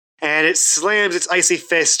and it slams its icy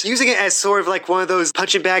fist, using it as sort of like one of those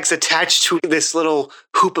punching bags attached to this little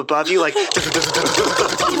hoop above you, like...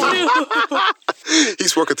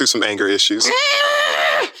 He's working through some anger issues.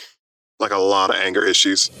 Like a lot of anger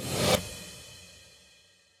issues.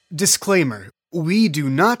 Disclaimer. We do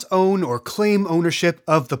not own or claim ownership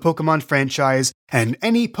of the Pokemon franchise and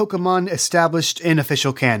any Pokemon established in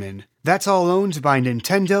official canon. That's all owned by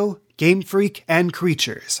Nintendo, Game Freak, and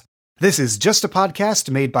Creatures. This is just a podcast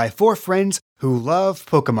made by 4 friends who love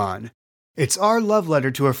Pokemon. It's our love letter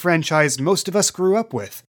to a franchise most of us grew up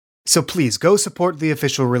with. So please go support the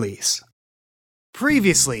official release.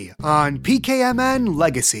 Previously on PKMN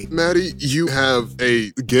Legacy. Maddie, you have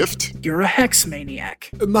a gift? You're a hex maniac.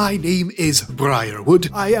 My name is Briarwood.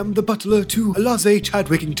 I am the butler to Laze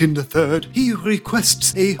Chadwickington III. He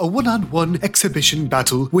requests a one-on-one exhibition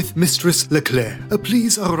battle with Mistress Leclerc.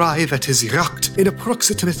 Please arrive at his yacht in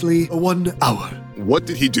approximately 1 hour. What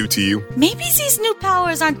did he do to you? Maybe these new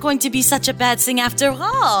powers aren't going to be such a bad thing after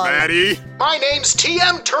all. Maddie! My name's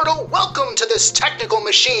TM Turtle. Welcome to this technical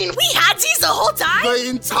machine. We had these the whole time? The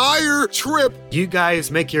entire trip! You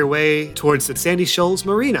guys make your way towards the Sandy Shoals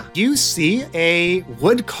Marina. You see a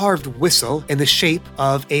wood-carved whistle in the shape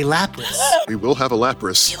of a Lapras. We will have a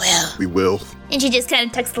Lapras. You will. We will. And she just kind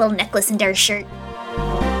of tucks a little necklace into her shirt.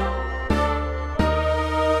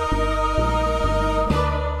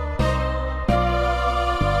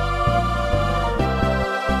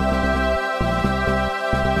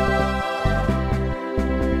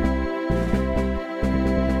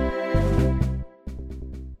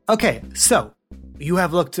 Okay, so you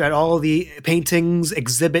have looked at all the paintings,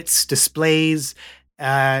 exhibits, displays,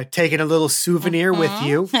 taken a little souvenir with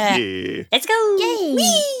you. Yeah. Let's go. Yay.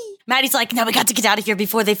 Whee! Maddie's like, no, we got to get out of here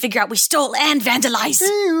before they figure out we stole and vandalized.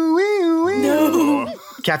 No.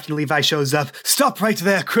 Captain Levi shows up. Stop right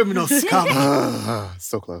there, criminal scum.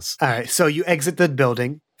 So close. All right, so you exit the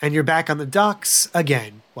building, and you're back on the docks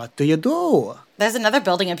again. What do you do? There's another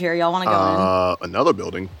building up here. Y'all want to go Another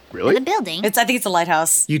building? The Really? building. in? I think it's a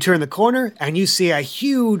lighthouse. You turn the corner, and you see a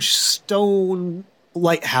huge stone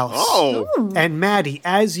lighthouse. Oh! And Maddie,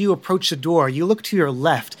 as you approach the door, you look to your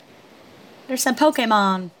left, There's some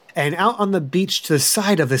Pokemon. and out on the beach to the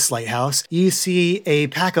side of this lighthouse, you see a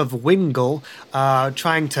pack of Wingull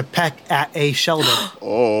trying to peck at a Sheldon.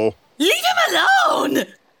 Oh. Leave him alone!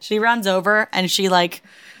 She runs over and she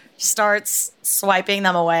starts swiping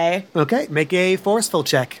them away. Okay, make a forceful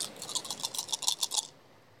check.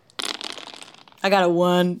 I got a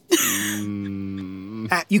 1.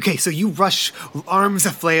 Okay, so you rush, arms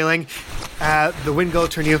are flailing. The Wingull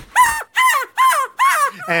turn you,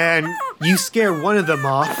 and you scare one of them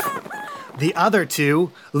off. The other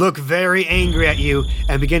 2 look very angry at you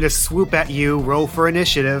and begin to swoop at you. Roll for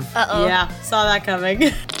initiative. Uh-oh. Yeah, saw that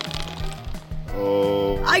coming.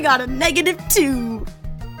 Oh. I got a -2.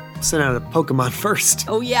 Send out a Pokemon first.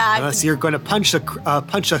 Oh, yeah. Unless you're going to punch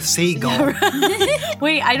a seagull.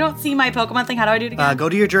 Wait, I don't see my Pokemon thing. How do I do it again? Go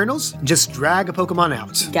to your journals. Just drag a Pokemon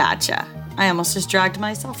out. Gotcha. I almost just dragged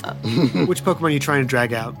myself up. Which Pokemon are you trying to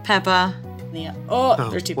drag out? Peppa. Yeah. Oh,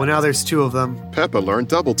 there's 2 Well, now there's 2 of them. Peppa learned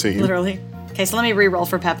Double Team. Literally. Okay, so let me re-roll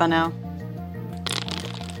for Peppa now.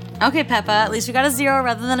 Okay, Peppa, at least we got a 0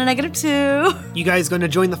 rather than a -2. You guys going to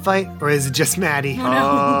join the fight, or is it just Maddie?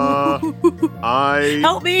 I...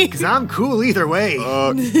 Help me! Because I'm cool either way.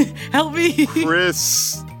 Help me!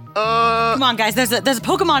 Chris... Come on, guys, there's a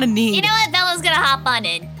Pokemon in need. You know what? Bella's gonna hop on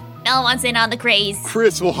in. Bella wants in on the craze.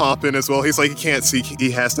 Chris will hop in as well. He's like, he can't see.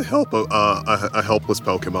 He has to help a helpless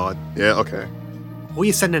Pokemon. Yeah, okay. Who are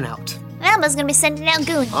you sending out? Elma's gonna be sending out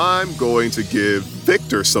Goon. I'm going to give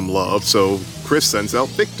Victor some love, so Chris sends out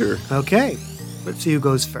Victor. Okay, let's see who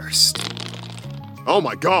goes first. Oh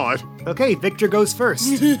my god, Okay, Victor goes first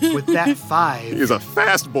with that he 5. is a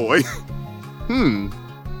fast boy.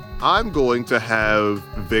 I'm going to have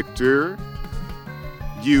Victor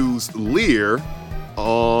use Leer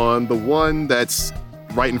on the one that's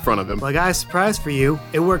right in front of him. Well, I got a surprise for you.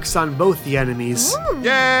 It works on both the enemies.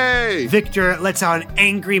 Yay! Victor lets out an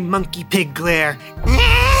angry monkey pig glare,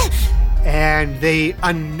 and they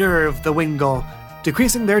unnerve the Wingull,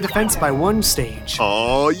 decreasing their defense by 1 stage.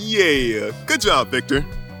 Oh yeah! Good job, Victor.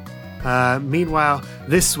 Meanwhile,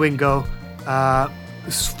 this Wingull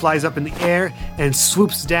flies up in the air and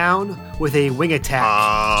swoops down with a wing attack.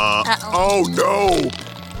 Oh no!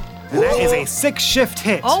 And that is a 6-shift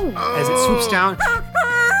hit as it swoops down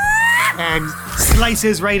and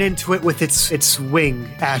slices right into it with its wing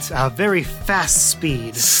at a very fast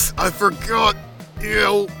speed. I forgot.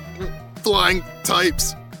 Flying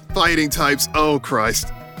types, fighting types. Oh Christ.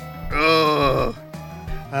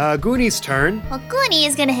 Goonie's turn. Well, Goonie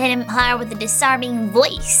is gonna hit him hard with a disarming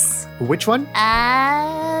voice. Which one?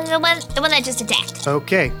 The one that just attacked.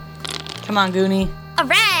 Okay, Come on, Goonie. All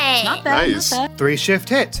right. Not bad. Nice. Not bad. 3 shift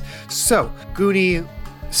hit. So, Goonie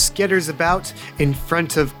skitters about in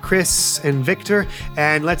front of Chris and Victor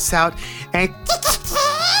and lets out and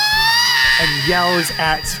yells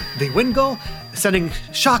at the Wingull, sending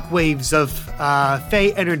shockwaves of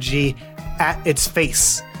Fey energy at its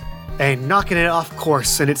face and knocking it off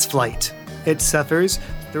course in its flight. It suffers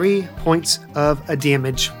 3 points of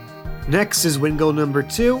damage. Next is Wingull number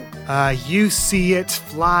 2. You see it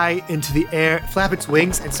fly into the air, flap its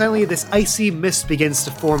wings, and suddenly this icy mist begins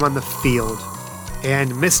to form on the field.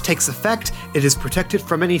 And mist takes effect. It is protected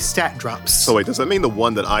from any stat drops. So wait, does that mean the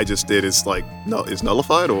one that I just did is is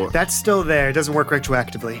nullified or? That's still there. It doesn't work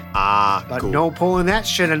retroactively. But Cool. no pulling that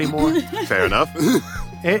shit anymore. Fair enough.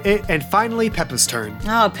 And finally, Peppa's turn.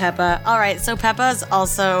 Oh, Peppa. All right, so Peppa's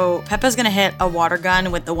going to hit a water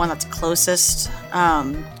gun with the one that's closest.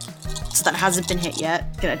 So that hasn't been hit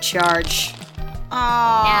yet. Gonna charge.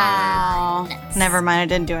 Oh, never mind. I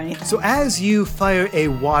didn't do anything. So as you fire a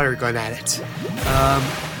water gun at it,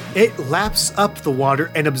 it laps up the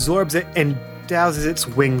water and absorbs it and douses its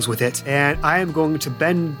wings with it. And I am going to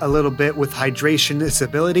bend a little bit with hydration, its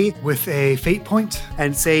ability, with a fate point,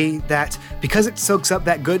 and say that because it soaks up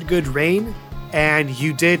that good rain, and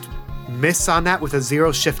you did miss on that with a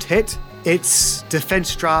 0 shift hit, its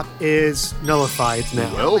defense drop is nullified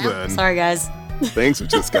now. Well then, Sorry, guys. things have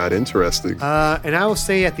just got interesting. And I will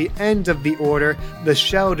say at the end of the order, the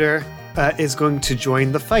Shelder is going to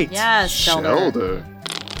join the fight. Yes, Shelder.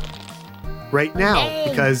 Right now, Okay.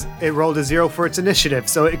 because it rolled a 0 for its initiative,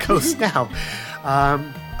 so it goes now.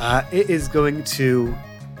 It is going to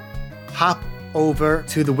hop over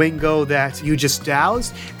to the Wingull that you just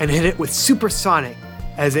doused and hit it with Supersonic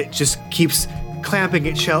as it just keeps clamping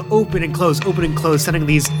its shell open and close, sending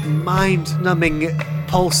these mind-numbing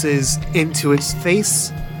pulses into its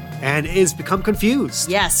face, and it has become confused.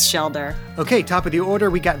 Yes, Shelder. Okay, top of the order,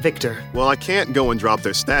 we got Victor. Well, I can't go and drop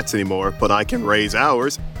their stats anymore, but I can raise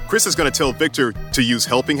ours. Chris is going to tell Victor to use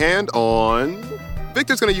Helping Hand on...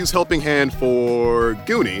 Victor's going to use Helping Hand for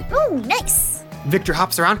Goonie. Ooh, nice. Victor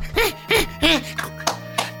hops around,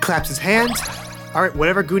 claps his hands. All right,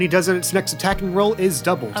 whatever Goonie does in its next attacking roll is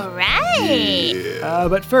doubled. All right.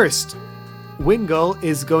 But first, Wingull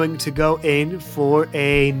is going to go in for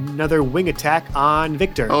another wing attack on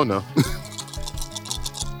Victor. Oh no.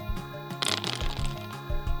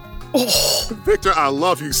 Victor, I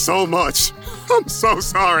love you so much. I'm so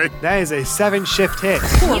sorry. That is a 7 shift hit.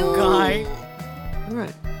 Poor guy. All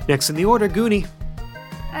right, next in the order, Goonie.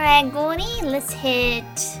 All right, Goonie, let's hit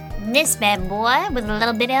this bad boy with a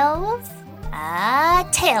little bit of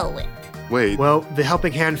tail whip. Wait. Well, the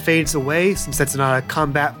helping hand fades away since that's not a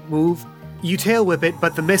combat move. You tail whip it,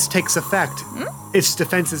 but the mist takes effect. Its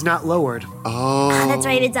defense is not lowered. Oh. That's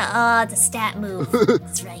right, it's a stat move.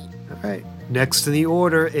 That's right. All right. Next in the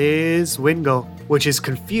order is Wingull, which is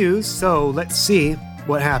confused, so let's see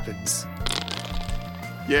what happens.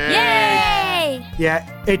 Yay. Yay!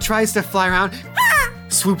 Yeah, it tries to fly around,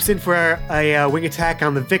 swoops in for a wing attack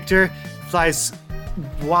on the Victor, flies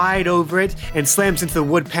wide over it, and slams into the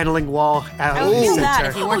wood paneling wall out I of would the do that center.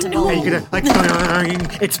 if you weren't to And know. you could,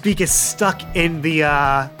 like, its beak is stuck in the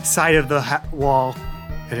side of the wall,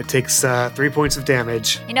 and it takes 3 points of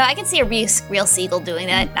damage. You know, I can see a real seagull doing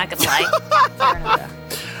that, not gonna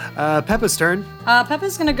lie. Peppa's turn.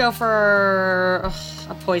 Peppa's gonna go for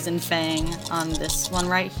a poison fang on this one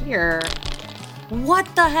right here. What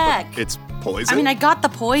the heck? It's poison. I mean, I got the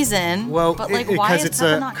poison. Well, but like, why is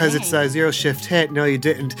Peppa not it's a 0 shift hit. No, you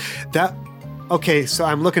didn't. Okay, so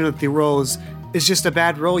I'm looking at the rolls. It's just a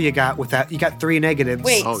bad roll you got with that. You got 3 negatives.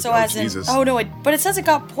 Wait, Oh, so oh, as Jesus. in? Oh no, but it says it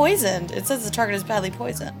got poisoned. It says the target is badly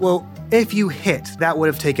poisoned. Well, if you hit, that would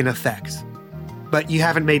have taken effect. But you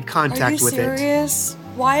haven't made Are contact you with it. serious?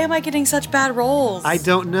 Why am I getting such bad rolls? I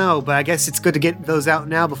don't know, but I guess it's good to get those out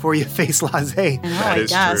now before you face Laze. Oh, That I is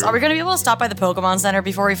guess. true. Are we gonna be able to stop by the Pokemon Center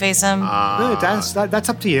before we face him? That's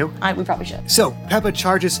up to you. We probably should. So, Peppa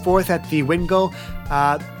charges forth at the Wingull.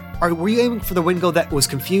 Were you aiming for the Wingull that was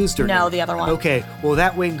confused or No, the other one. Okay, well,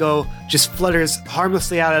 that Wingull just flutters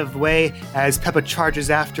harmlessly out of the way as Peppa charges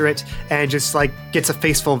after it and just, gets a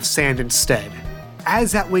face full of sand instead.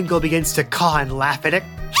 As that Wingull begins to caw and laugh at it,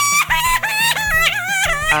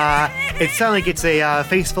 it suddenly gets a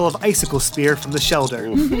face full of Icicle Spear from the Shelder.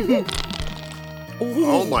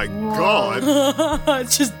 Oh my god.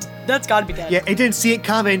 It's just that's gotta be dead. Yeah, it didn't see it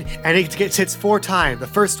coming, and it gets hits 4 times. The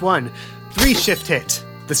first one, 3 shift hit.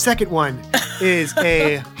 The second one is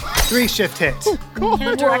a 3 shift hit. Can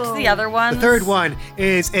it direct the other one? The third one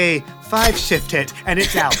is a 5 shift hit, and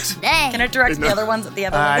it's out. Dang. Can I direct the other ones at the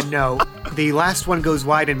other one? No. The last one goes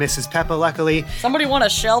wide and misses Peppa, luckily. Somebody want a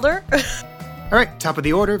shelter? All right, top of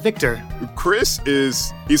the order, Victor. Chris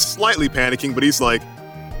he's slightly panicking, but he's like,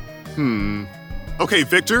 Okay,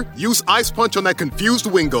 Victor, use Ice Punch on that confused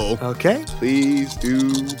Wingull. Okay. Please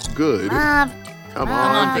do good. Come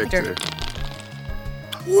on, Victor.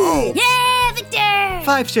 Oh. Yeah, Victor!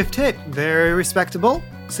 5 shift hit. Very respectable.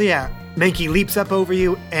 So yeah, Mankey leaps up over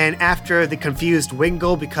you, and after the confused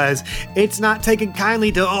Wingull, because it's not taking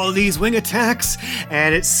kindly to all these wing attacks,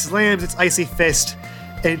 and it slams its icy fist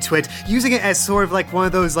into it, using it as sort of like one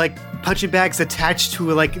of those like punching bags attached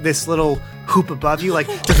to like this little hoop above you, like.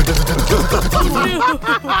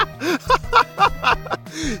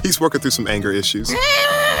 He's working through some anger issues.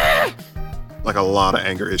 Like a lot of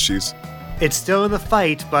anger issues. It's still in the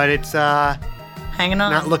fight, but it's Hanging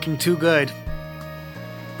on. not looking too good.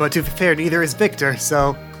 But to be fair, neither is Victor,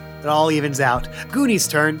 so it all evens out. Goonie's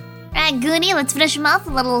turn. Alright, Goonie, let's finish him off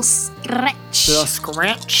with a little scratch. The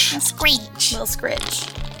scratch. A screech. Little scritch.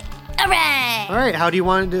 Alright! All right, how do you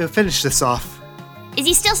want to finish this off? Is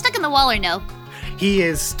he still stuck in the wall or no? He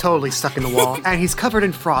is totally stuck in the wall, and he's covered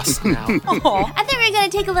in frost now. Aw. I think we're gonna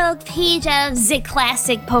take a little page out of the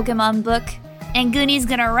classic Pokemon book, and Goonie's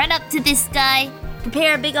gonna run up to this guy,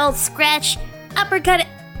 prepare a big old scratch, uppercut it,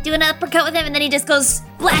 do an uppercut with him, and then he just goes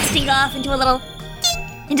blasting off into a little ding,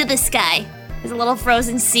 into the sky. There's a little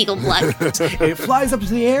frozen seagull blood. It flies up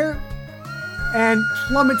into the air and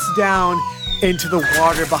plummets down into the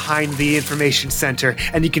water behind the information center,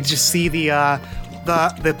 and you can just see the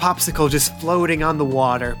popsicle just floating on the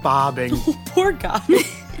water, bobbing. Poor guy.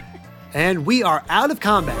 And we are out of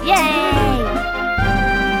combat. Yay!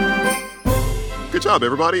 Good job,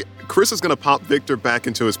 everybody. Chris is going to pop Victor back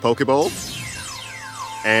into his Pokeball.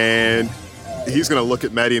 And he's going to look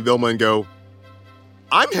at Maddie and Vilma and go,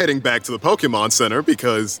 I'm heading back to the Pokemon Center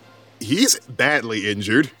because he's badly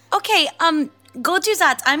injured. Okay, go do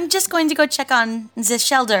that. I'm just going to go check on the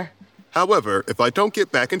shelter. However, if I don't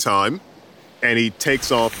get back in time, and he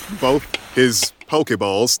takes off both his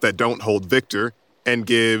Pokeballs that don't hold Victor and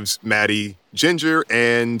gives Maddie Ginger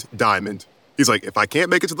and Diamond. He's like, if I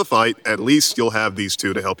can't make it to the fight, at least you'll have these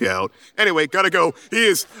two to help you out. Anyway, gotta go. He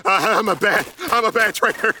is, I'm a bad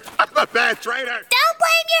trainer. I'm a bad trainer. Don't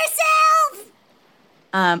blame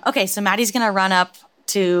yourself! Okay, so Maddie's gonna run up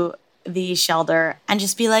to the shelter and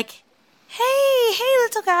just be like, hey,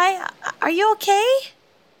 little guy, are you okay?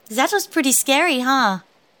 That was pretty scary, huh?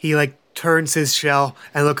 He turns his shell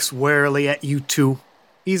and looks warily at you two.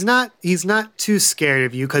 He's not too scared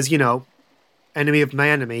of you because, enemy of my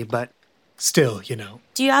enemy, but still,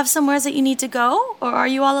 Do you have somewhere that you need to go, or are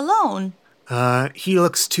you all alone? He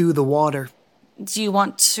looks to the water. Do you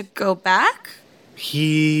want to go back?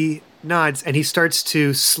 He nods and he starts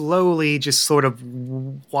to slowly just sort of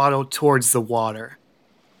waddle towards the water.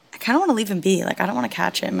 I kind of want to leave him be. I don't want to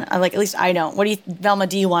catch him. At least I don't. Velma,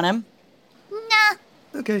 do you want him? Nah.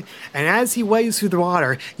 Okay. And as he wades through the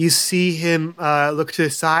water, you see him look to the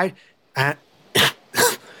side and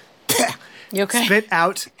You okay? spit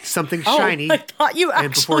out something shiny. I thought you actually...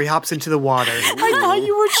 And before he hops into the water. I thought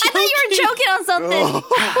you were joking. I thought you were joking on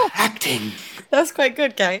something. Acting. That's quite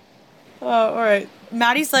good, Kay. Oh, all right.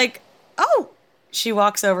 Maddie's like, oh. She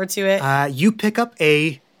walks over to it. You pick up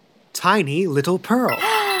a tiny little pearl.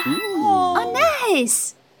 Oh,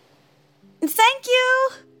 nice. Thank you.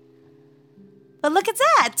 But look at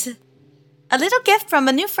that. A little gift from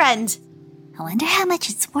a new friend. I wonder how much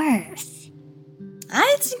it's worth.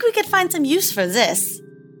 I think we could find some use for this.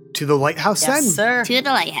 To the lighthouse then? Yes, sir. To the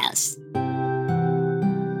lighthouse.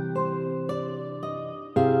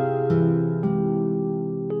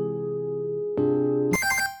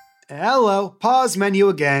 Hello, pause menu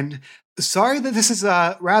again. Sorry that this is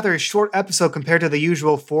a rather short episode compared to the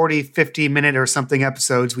usual 40, 50 minute or something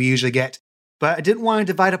episodes we usually get. But I didn't want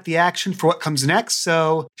to divide up the action for what comes next,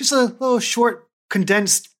 so just a little short,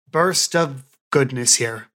 condensed burst of goodness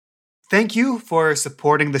here. Thank you for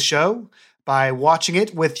supporting the show by watching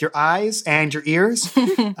it with your eyes and your ears.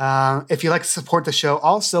 If you'd like to support the show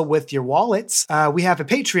also with your wallets, we have a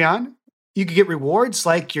Patreon. You can get rewards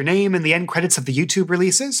like your name in the end credits of the YouTube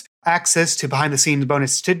releases, access to behind-the-scenes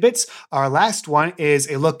bonus tidbits. Our last one is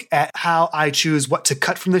a look at how I choose what to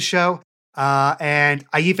cut from the show. And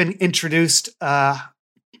I even introduced a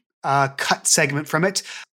cut segment from it.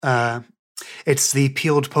 It's the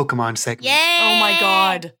peeled Pokemon segment. Yay! Oh my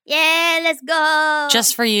god. Yeah, let's go.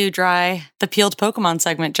 Just for you, Dry. The peeled Pokemon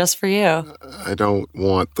segment, just for you. I don't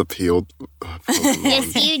want the peeled Pokemon.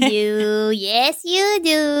 Yes, you do. Yes, you do.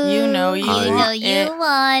 You know you You know want you it.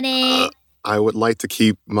 want it. I would like to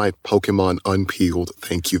keep my Pokemon unpeeled.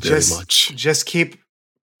 Thank you very much. Just keep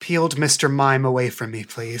peeled Mr. Mime away from me,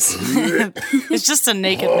 please. It's just a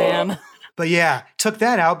naked man. But yeah, took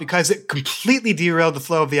that out because it completely derailed the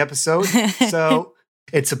flow of the episode. So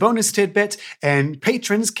it's a bonus tidbit, and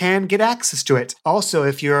patrons can get access to it. Also,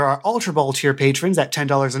 if you're our Ultra Ball tier patrons at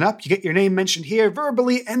 $10 and up, you get your name mentioned here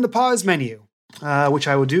verbally in the pause menu, which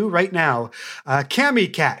I will do right now.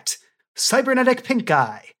 Cammy Cat, Cybernetic Pink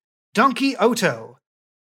Eye, Donkey Oto,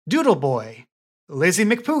 Doodle Boy, Lizzie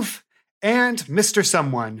McPoof, and Mr.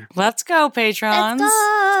 Someone. Let's go, patrons. Let's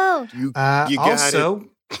go. You got Also,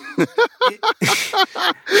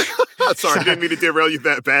 Sorry, I didn't mean to derail you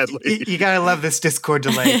that badly. you gotta love this Discord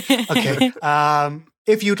delay. Okay.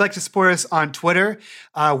 If you'd like to support us on Twitter,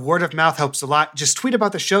 word of mouth helps a lot. Just tweet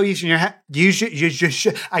about the show using your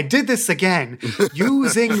I did this again.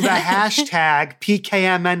 Using the hashtag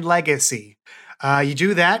PKMNLegacy. You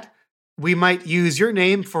do that, we might use your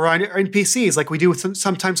name for our NPCs like we do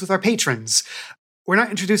sometimes with our patrons. We're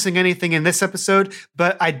not introducing anything in this episode,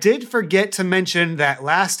 but I did forget to mention that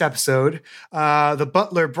last episode, the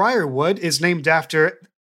butler Briarwood is named after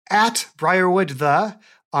 @Briarwood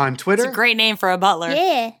on Twitter. It's a great name for a butler.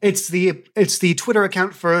 Yeah. It's the Twitter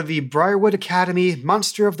account for the Briarwood Academy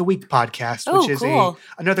Monster of the Week podcast, which is cool.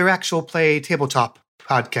 another actual play tabletop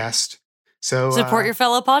podcast. So Support your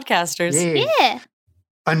fellow podcasters. Yeah.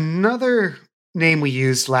 Another name we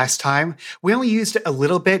used last time, we only used it a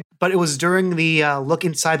little bit, but it was during the look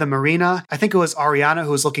inside the marina. I think it was Ariana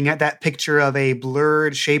who was looking at that picture of a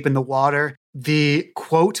blurred shape in the water. The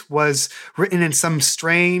quote was written in some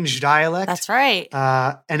strange dialect. That's right.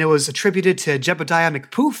 And it was attributed to Jebediah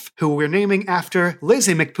McPoof, who we're naming after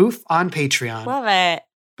Lizzie McPoof on Patreon. Love it.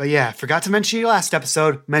 But yeah, forgot to mention you last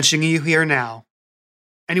episode, mentioning you here now.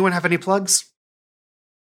 Anyone have any plugs?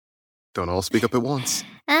 Don't all speak up at once.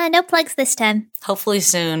 No plugs this time. Hopefully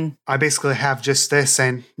soon. I basically have just this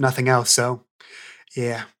and nothing else, so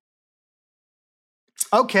yeah.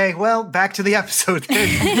 Okay, well, back to the episode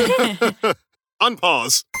then.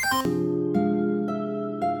 Unpause.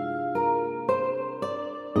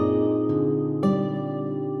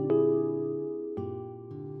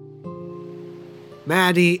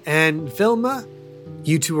 Maddie and Vilma,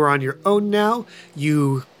 you two are on your own now.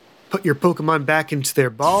 You put your Pokemon back into their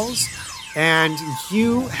balls, and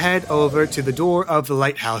you head over to the door of the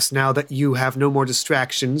lighthouse now that you have no more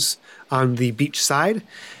distractions on the beach side.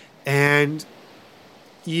 And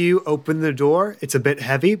you open the door. It's a bit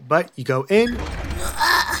heavy, but you go in.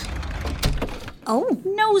 Oh,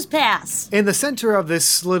 nose pass. In the center of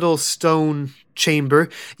this little stone chamber,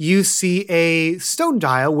 you see a stone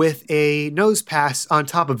dial with a nose pass on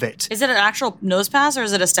top of it. Is it an actual nose pass or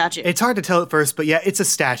is it a statue? It's hard to tell at first, but yeah, it's a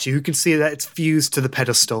statue. You can see that it's fused to the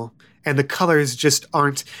pedestal, and the colors just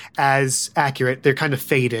aren't as accurate. They're kind of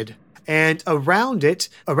faded. And around it,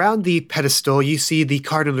 around the pedestal, you see the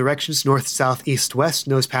cardinal directions, north, south, east, west.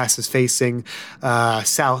 Nose pass is facing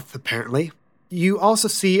south, apparently. You also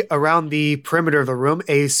see around the perimeter of the room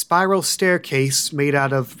a spiral staircase made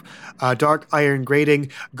out of dark iron grating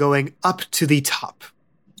going up to the top.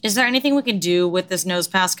 Is there anything we can do with this nose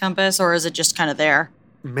pass compass, or is it just kind of there?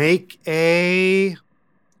 Make a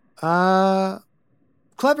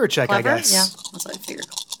clever check, Clever? I guess. Yeah, that's what I figured.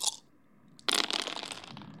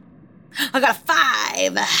 I got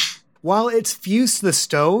a 5. While it's fused to the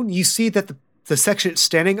stone, you see that the section it's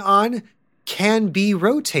standing on can be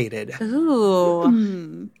rotated.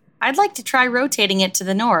 Ooh. I'd like to try rotating it to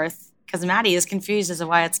the north, because Maddie is confused as to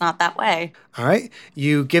why it's not that way. All right,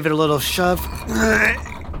 you give it a little shove,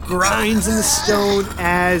 grinds in the stone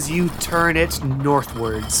as you turn it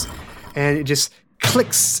northwards, and it just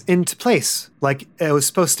clicks into place like it was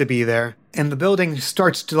supposed to be there. And the building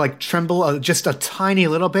starts to tremble just a tiny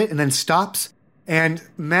little bit and then stops. And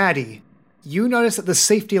Maddie, you notice that the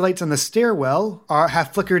safety lights on the stairwell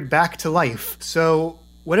have flickered back to life. So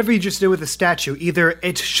whatever you just did with the statue, either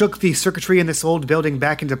it shook the circuitry in this old building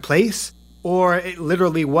back into place, or it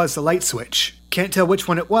literally was the light switch. Can't tell which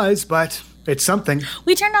one it was, but it's something.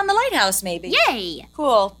 We turned on the lighthouse, maybe. Yay!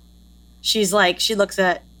 Cool. She looks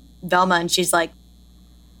at Velma and she's like,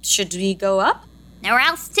 should we go up? Nowhere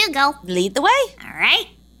else to go. Lead the way. All right.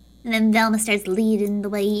 And then Velma starts leading the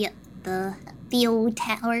way up the old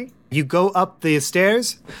tower. You go up the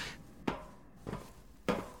stairs.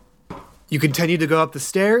 You continue to go up the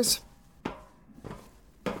stairs.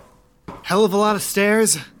 Hell of a lot of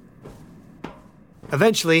stairs.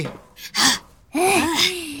 Eventually,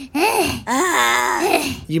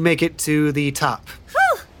 you make it to the top.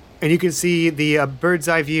 And you can see the bird's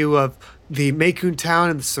eye view of the Meikun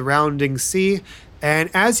town and the surrounding sea. And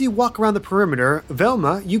as you walk around the perimeter,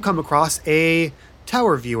 Velma, you come across a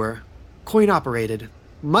tower viewer, coin-operated,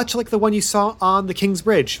 much like the one you saw on the King's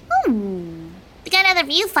Bridge. We got another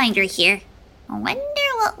viewfinder here. I wonder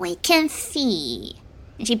what we can see.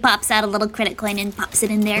 And she pops out a little credit coin and pops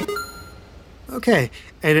it in there. Okay,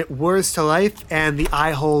 and it whirs to life, and the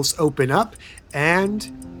eye holes open up,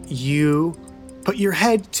 and you put your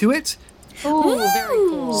head to it. Ooh, very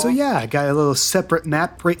cool. So yeah, I got a little separate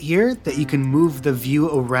map right here that you can move the view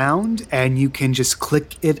around, and you can just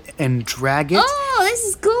click it and drag it Oh, this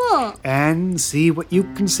is cool. and see what you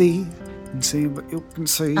can see. And see what you can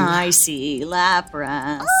see. I see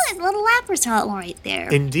Lapras. Oh, there's a little Lapras hole right there.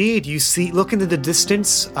 Indeed, you see, look into the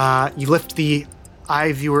distance, you lift the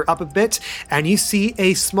eye viewer up a bit, and you see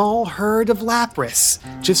a small herd of Lapras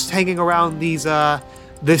just hanging around these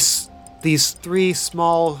three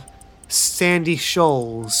small sandy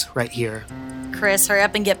shoals right here. Chris, hurry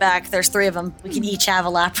up and get back. There's 3 of them. We can each have a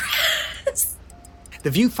Lapras. The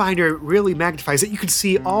viewfinder really magnifies it. You can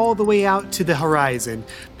see all the way out to the horizon,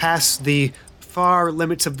 past the far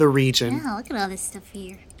limits of the region. Oh, look at all this stuff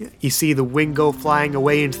here. You see the Wingo flying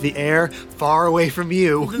away into the air, far away from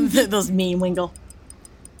you. Those mean Wingle.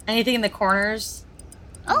 Anything in the corners?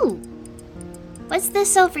 Oh, what's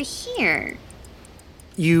this over here?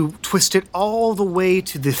 You twist it all the way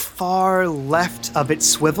to the far left of its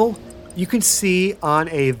swivel. You can see on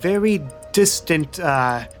a very distant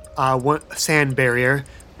sand barrier.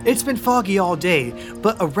 It's been foggy all day,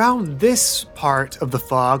 but around this part of the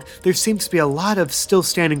fog, there seems to be a lot of still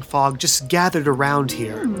standing fog just gathered around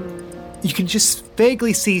here. You can just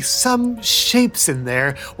vaguely see some shapes in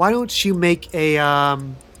there. Why don't you make a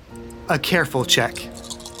careful check?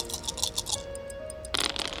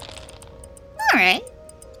 All right.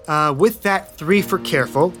 With that 3 for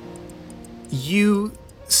careful, you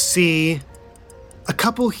see a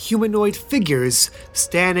couple humanoid figures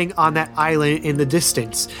standing on that island in the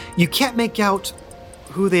distance. You can't make out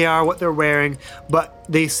who they are, what they're wearing, but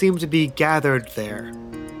they seem to be gathered there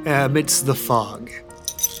amidst the fog.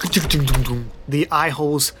 The eye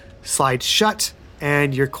holes slide shut,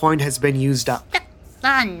 and your coin has been used up.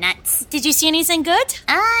 Oh, nuts. Did you see anything good?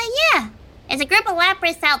 Yeah. There's a group of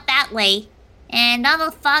Lapras out that way. And on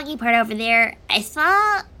the foggy part over there, I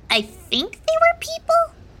think they were people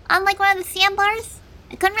on like one of the sandbars.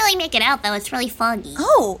 I couldn't really make it out though, it's really foggy.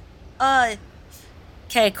 Oh,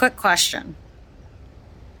 okay, quick question.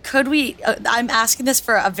 Could we, I'm asking this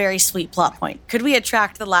for a very sweet plot point. Could we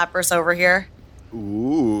attract the Lapras over here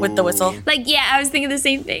Ooh. with the whistle? Like, yeah, I was thinking the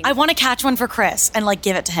same thing. I want to catch one for Chris and like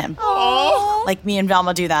give it to him. Oh. Like me and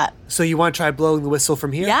Velma do that. So you want to try blowing the whistle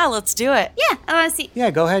from here? Yeah, let's do it. Yeah, I want to see.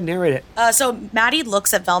 Yeah, go ahead and narrate it. So Maddie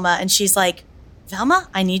looks at Velma and she's like, Velma,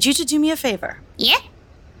 I need you to do me a favor. Yeah?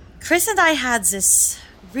 Chris and I had this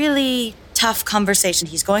really tough conversation.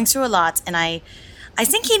 He's going through a lot, and I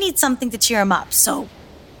think he needs something to cheer him up. So,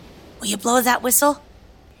 will you blow that whistle?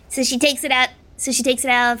 So she takes it out. So she takes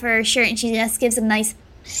it out of her shirt and she just gives him a nice.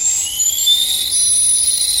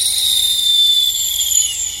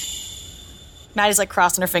 Maddie's like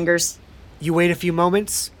crossing her fingers. You wait a few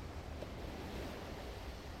moments.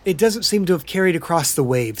 It doesn't seem to have carried across the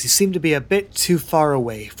waves. You seem to be a bit too far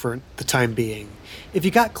away for the time being. If you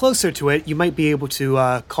got closer to it, you might be able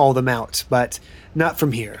to call them out, but not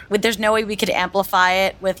from here. There's no way we could amplify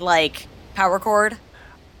it with like power cord.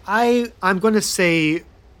 I'm going to say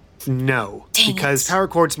no, Dang because it. power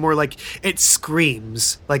chord's more like it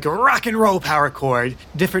screams like a rock and roll power chord,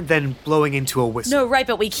 different than blowing into a whistle. No, right,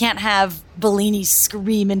 but we can't have Bellini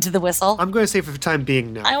scream into the whistle. I'm going to say for the time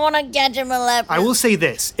being no. I want to catch him a Lapras. I will say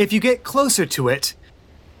this: if you get closer to it,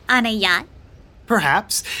 On a yacht.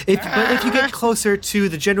 perhaps. But if you get closer to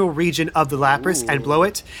the general region of the Lapras and blow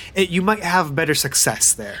it, you might have better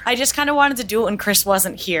success there. I just kind of wanted to do it when Chris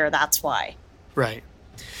wasn't here. That's why. Right.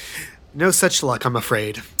 No such luck, I'm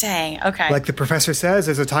afraid. Dang. Okay. Like the professor says,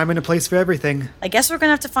 there's a time and a place for everything. I guess we're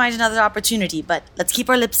gonna have to find another opportunity, but let's keep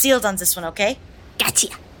our lips sealed on this one, okay? Gotcha.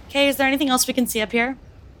 Okay. Is there anything else we can see up here?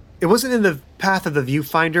 It wasn't in the path of the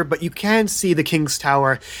viewfinder, but you can see the King's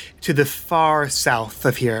Tower to the far south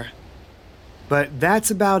of here. But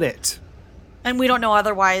that's about it. And we don't know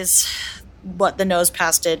otherwise what the nose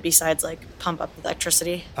pass did besides like pump up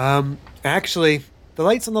electricity. Actually, the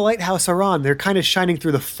lights on the lighthouse are on. They're kind of shining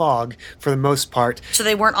through the fog for the most part. So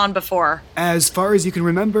they weren't on before. As far as you can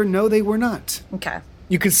remember, no, they were not. Okay.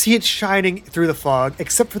 You can see it shining through the fog,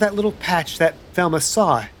 except for that little patch that Velma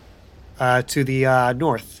saw to the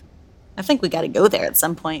north. I think we got to go there at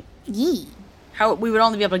some point. Yee. How we would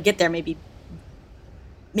only be able to get there maybe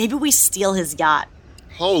we steal his yacht.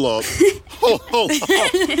 Hold up. Hold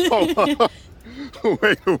up.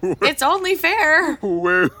 Wait, It's only fair.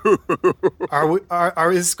 wait.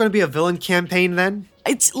 Is this going to be a villain campaign then?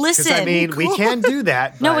 It's Because listen. I mean, we can do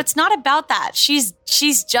that. no, but- it's not about that. She's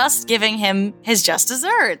just giving him his just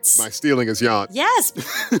desserts. By stealing his yacht. Yes.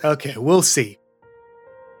 Okay, we'll see.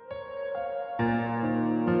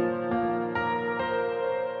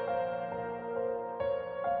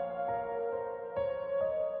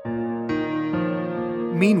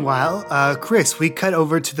 Meanwhile, Chris, we cut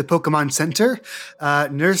over to the Pokemon Center.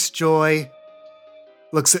 Nurse Joy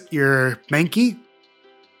looks at your Mankey,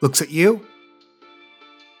 looks at you.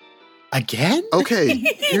 Again? Okay,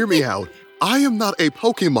 hear me out. I am not a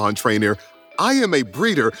Pokemon trainer. I am a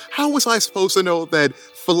breeder. How was I supposed to know that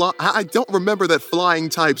I don't remember that flying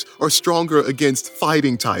types are stronger against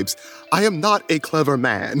fighting types. I am not a clever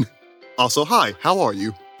man. Also, hi, how are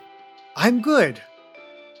you? I'm good.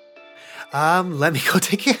 Let me go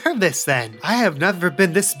take care of this then. I have never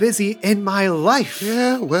been this busy in my life.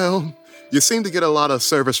 Yeah, well, you seem to get a lot of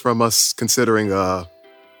service from us considering,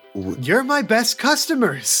 You're my best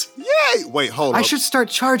customers. Yay! Wait, hold I up. should start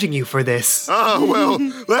charging you for this. Oh, well,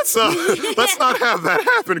 let's not have that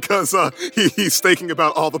happen because he's thinking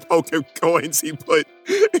about all the Poke coins he put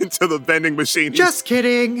into the vending machine. Just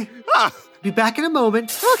kidding. Ah, Be back in a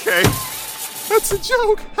moment. okay. That's a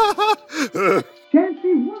joke.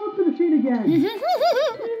 Chansey, warm up the machine again.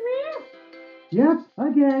 Yep,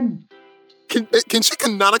 again. Can she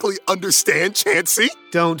canonically understand Chansey?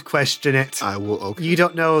 Don't question it. I will, okay. You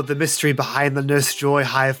don't know the mystery behind the Nurse Joy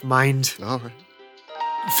hive mind. All right.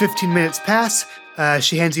 15 minutes pass.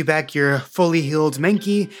 She hands you back your fully healed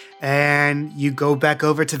Mankey, and you go back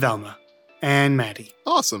over to Velma and Maddie.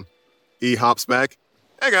 Awesome. He hops back.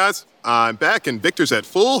 Hey, guys. I'm back, and Victor's at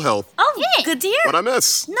full health. Oh, good to hear. What'd I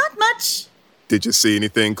miss? Not much. Did you see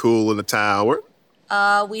anything cool in the tower?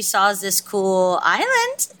 We saw this cool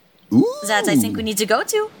island Ooh. that I think we need to go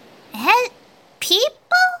to. Has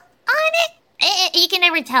people on it? You can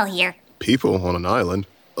never tell here. People on an island?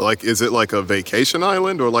 Like, is it like a vacation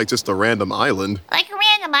island or like just a random island? Like a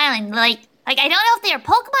random island. Like I don't know if they're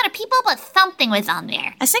Pokemon or people, but something was on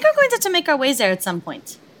there. I think we're going to have to make our ways there at some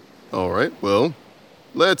point. All right, well,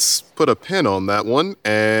 let's put a pin on that one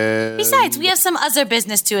and... Besides, we have some other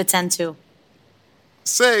business to attend to.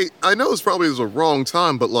 Say, I know it's probably the wrong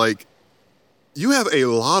time, but like, you have a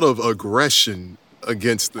lot of aggression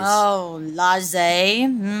against this. Oh, Laze.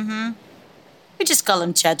 Mm-hmm. We just call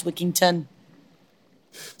him Chad Wickington.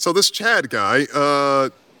 So this Chad guy,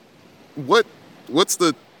 what's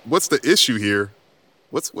the issue here?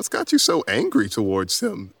 What's got you so angry towards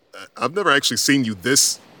him? I've never actually seen you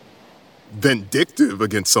this vindictive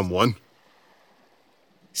against someone.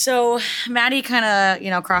 So Maddie kind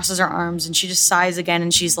of, crosses her arms and she just sighs again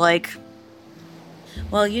and she's like,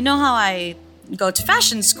 well, you know how I go to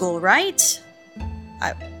fashion school, right?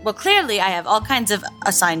 Well, clearly I have all kinds of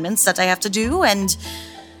assignments that I have to do and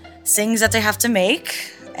things that I have to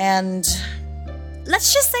make. And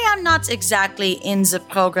let's just say I'm not exactly in the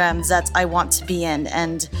program that I want to be in.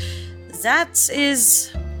 And that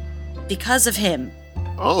is because of him.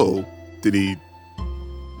 Oh,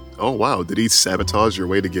 oh wow, did he sabotage your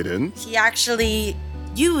way to get in? He actually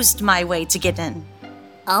used my way to get in.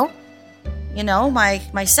 Oh? You know,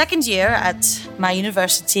 my second year at my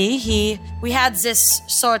university, we had this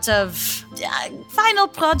sort of final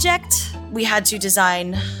project. We had to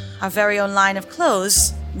design our very own line of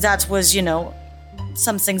clothes that was,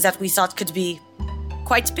 something that we thought could be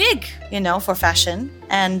quite big, for fashion.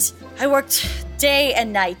 And I worked day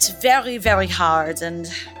and night very, very hard,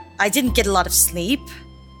 and I didn't get a lot of sleep.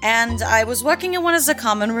 And I was working in one of the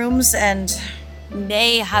common rooms and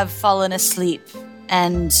may have fallen asleep.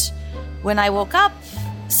 And when I woke up,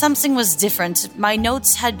 something was different. My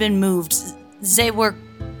notes had been moved. They were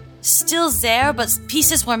still there, but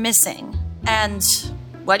pieces were missing. And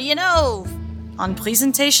what do you know? On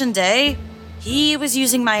presentation day, he was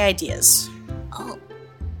using my ideas.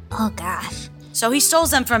 Oh gosh. So he stole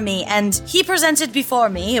them from me, and he presented before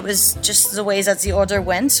me. It was just the way that the order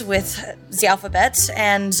went with the alphabet,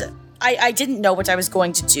 and I didn't know what I was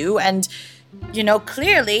going to do, and,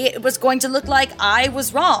 clearly it was going to look like I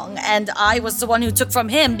was wrong, and I was the one who took from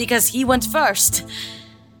him because he went first.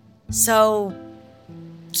 So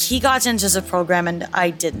he got into the program, and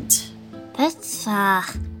I didn't. That's,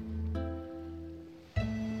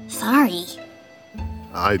 sorry.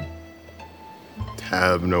 I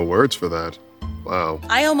have no words for that. Wow.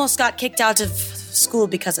 I almost got kicked out of school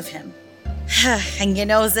because of him. And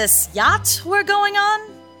this yacht we're going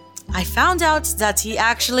on? I found out that he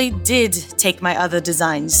actually did take my other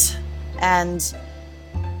designs. And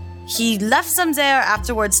He left them there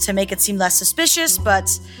afterwards to make it seem less suspicious, but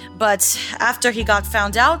after he got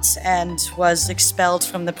found out and was expelled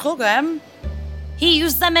from the program, he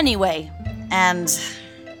used them anyway. And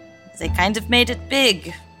they kind of made it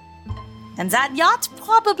big. And that yacht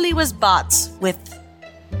probably was bought with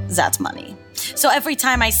that money. So every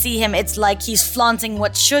time I see him, it's like he's flaunting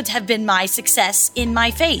what should have been my success in my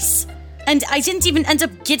face. And I didn't even end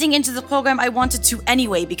up getting into the program I wanted to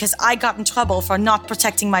anyway because I got in trouble for not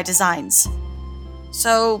protecting my designs.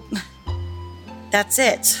 So, that's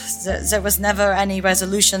it. There was never any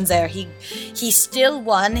resolution there. He still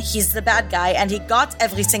won, he's the bad guy, and he got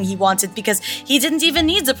everything he wanted because he didn't even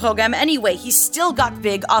need the program anyway. He still got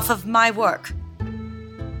big off of my work.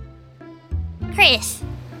 Chris,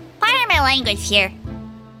 pardon my language here,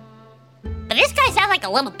 but this guy sounds like a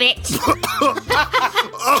little bitch.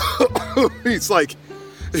 He's like,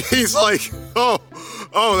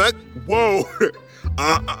 whoa.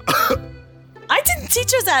 I didn't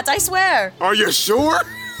teach her that, I swear. Are you sure?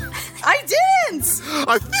 I didn't!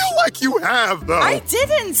 I feel like you have, though. I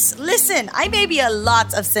didn't! Listen, I may be a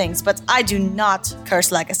lot of things, but I do not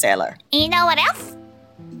curse like a sailor. And you know what else?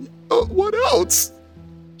 What else?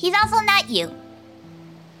 He's also not you.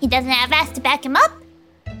 He doesn't have us to back him up,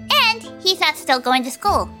 and he's not still going to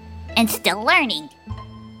school and still learning.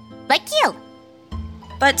 Like you.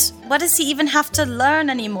 But what does he even have to learn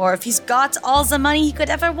anymore if he's got all the money he could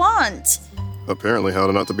ever want? Apparently how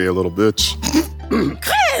not to be a little bitch.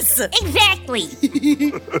 Chris! Exactly!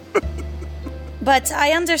 But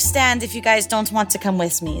I understand if you guys don't want to come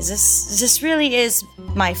with me. This really is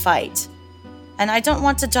my fight. And I don't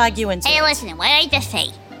want to drag you into it. Hey, listen, what did I just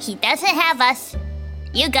say? He doesn't have us.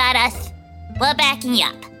 You got us. We're backing you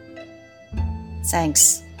up.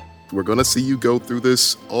 Thanks. We're gonna see you go through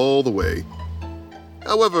this all the way.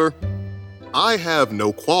 However, I have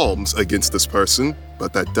no qualms against this person,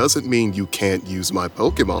 but that doesn't mean you can't use my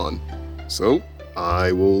Pokemon. So,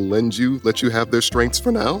 I will let you have their strengths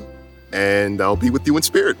for now, and I'll be with you in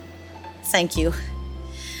spirit. Thank you.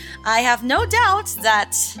 I have no doubt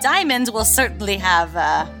that Diamond will certainly have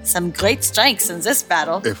some great strengths in this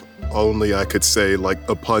battle. If only I could say, like,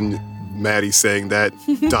 upon Maddie saying that,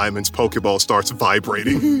 Diamond's Pokeball starts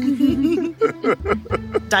vibrating.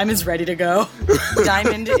 Diamond's ready to go.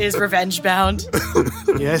 Diamond is revenge bound.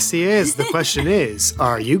 Yes, he is. The question is,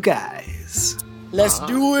 are you guys? Let's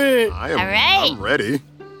do it. All right. I'm ready.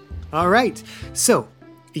 All right. So,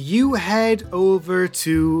 you head over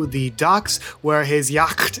to the docks where his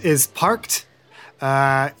yacht is parked.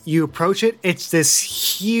 You approach it. It's this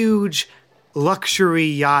huge luxury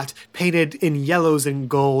yacht painted in yellows and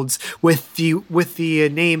golds with the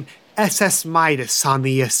name SS Midas on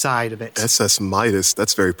the side of it. SS Midas,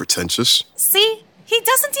 that's very pretentious. See? He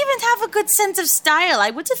doesn't even have a good sense of style. I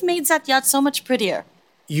would have made that yacht so much prettier.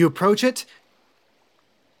 You approach it.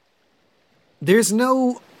 There's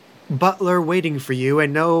no butler waiting for you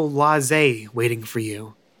and no laissez waiting for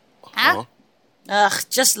you. Huh? Ugh,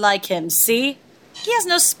 just like him, see? He has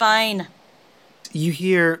no spine. You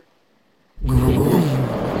hear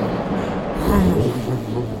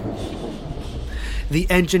the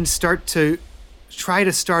engine try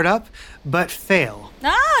to start up, but fail.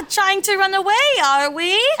 Trying to run away, are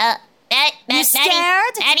we? You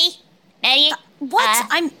scared? Maddie? What?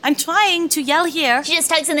 I'm trying to yell here. She just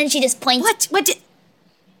tugs and then she just points. What did...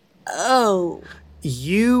 Oh.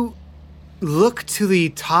 You look to the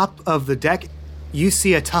top of the deck. You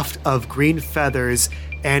see a tuft of green feathers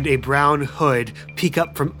and a brown hood peek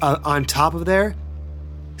up from on top of there.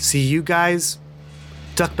 See you guys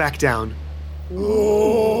duck back down.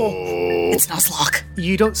 It's Nuzlocke.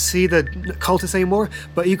 You don't see the cultist anymore,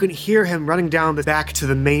 but you can hear him running down the back to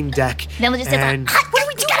the main deck. Then we'll just say, and, what do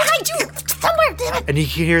we do? What do I do? Somewhere, damn it. and you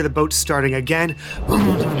can hear the boat starting again.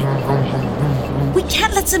 We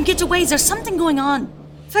can't let them get away. There's something going on.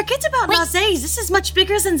 Forget about laissez. This is much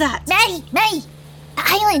bigger than that. Maddie, the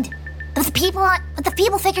island with the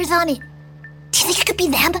people figures on it. Do you think it could be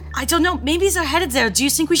them? I don't know. Maybe they're headed there. Do you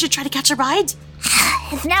think we should try to catch a ride?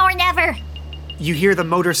 It's now or never. You hear the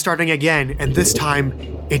motor starting again, and this time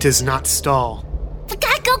it does not stall. We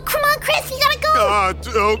gotta go. Come on, Chris. You gotta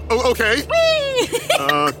go. Okay.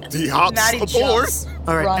 He hops Maddie aboard. jumps.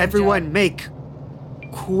 All right, Run, everyone Jack. make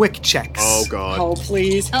quick checks. Oh, God. Oh,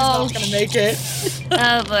 please. He's not gonna make it.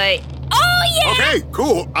 Oh, boy. Oh, yeah. Okay,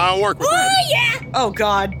 cool. I'll work with that. Oh, yeah. Oh,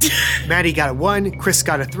 God. Maddie got a 1, Chris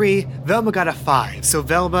got a 3, Velma got a 5. So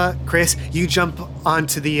Velma, Chris, you jump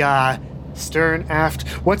onto the stern aft.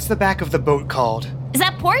 What's the back of the boat called? Is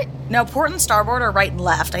that port? No, port and starboard are right and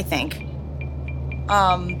left, I think.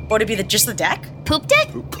 Would it be just the deck? Poop deck?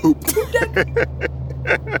 Poop.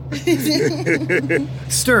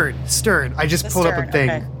 Stern. I just pulled up a thing.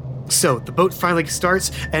 Okay. So the boat finally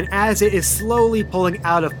starts, and as it is slowly pulling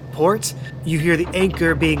out of port, you hear the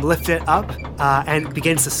anchor being lifted up and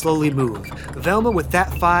begins to slowly move. Velma with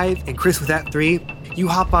that 5 and Chris with that 3, you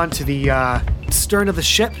hop onto the stern of the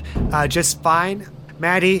ship just fine.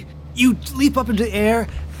 Maddie, you leap up into the air.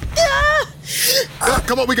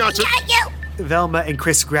 Come on, we got you. Velma and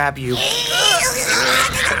Chris grab you.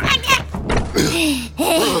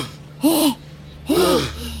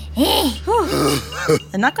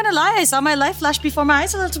 I'm not gonna lie, I saw my life flash before my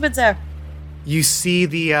eyes a little bit there. You see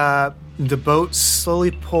the boat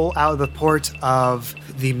slowly pull out of the port of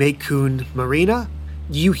the Meikun Marina.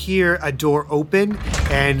 You hear a door open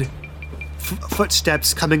and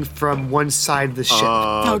footsteps coming from one side of the ship.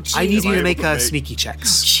 Oh, jeez. I need you to make able to sneaky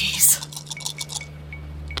checks. Jeez.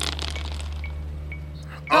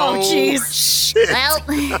 Oh, jeez. Well,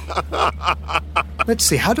 Let's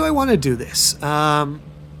see, how do I want to do this?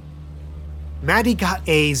 Maddie got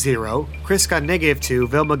a 0, Chris got -2,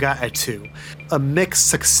 Velma got a 2. A mixed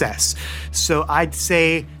success. So I'd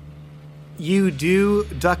say you do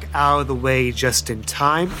duck out of the way just in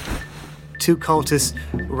time. 2 cultists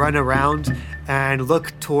run around and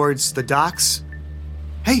look towards the docks.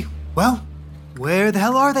 Hey, well, where the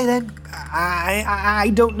hell are they then?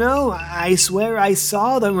 I don't know. I swear I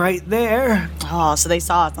saw them right there. Oh, so they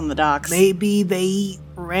saw us on the docks. Maybe they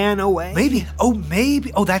ran away. Maybe.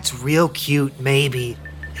 Oh, that's real cute. Maybe.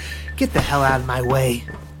 Get the hell out of my way.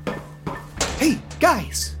 Hey,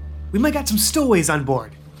 guys. We might got some stowaways on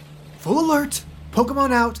board. Full alert.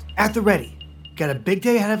 Pokemon out at the ready. Got a big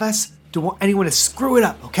day ahead of us. Don't want anyone to screw it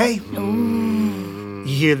up, okay? You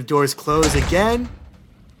hear the doors close again.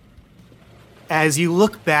 As you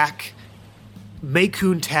look back,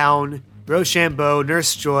 Meikun Town, Rochambeau,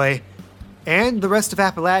 Nurse Joy, and the rest of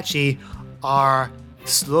Appalachia are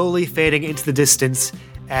slowly fading into the distance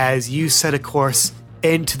as you set a course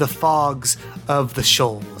into the fogs of the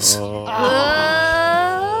shoals.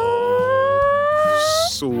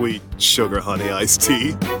 Sweet sugar honey iced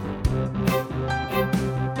tea.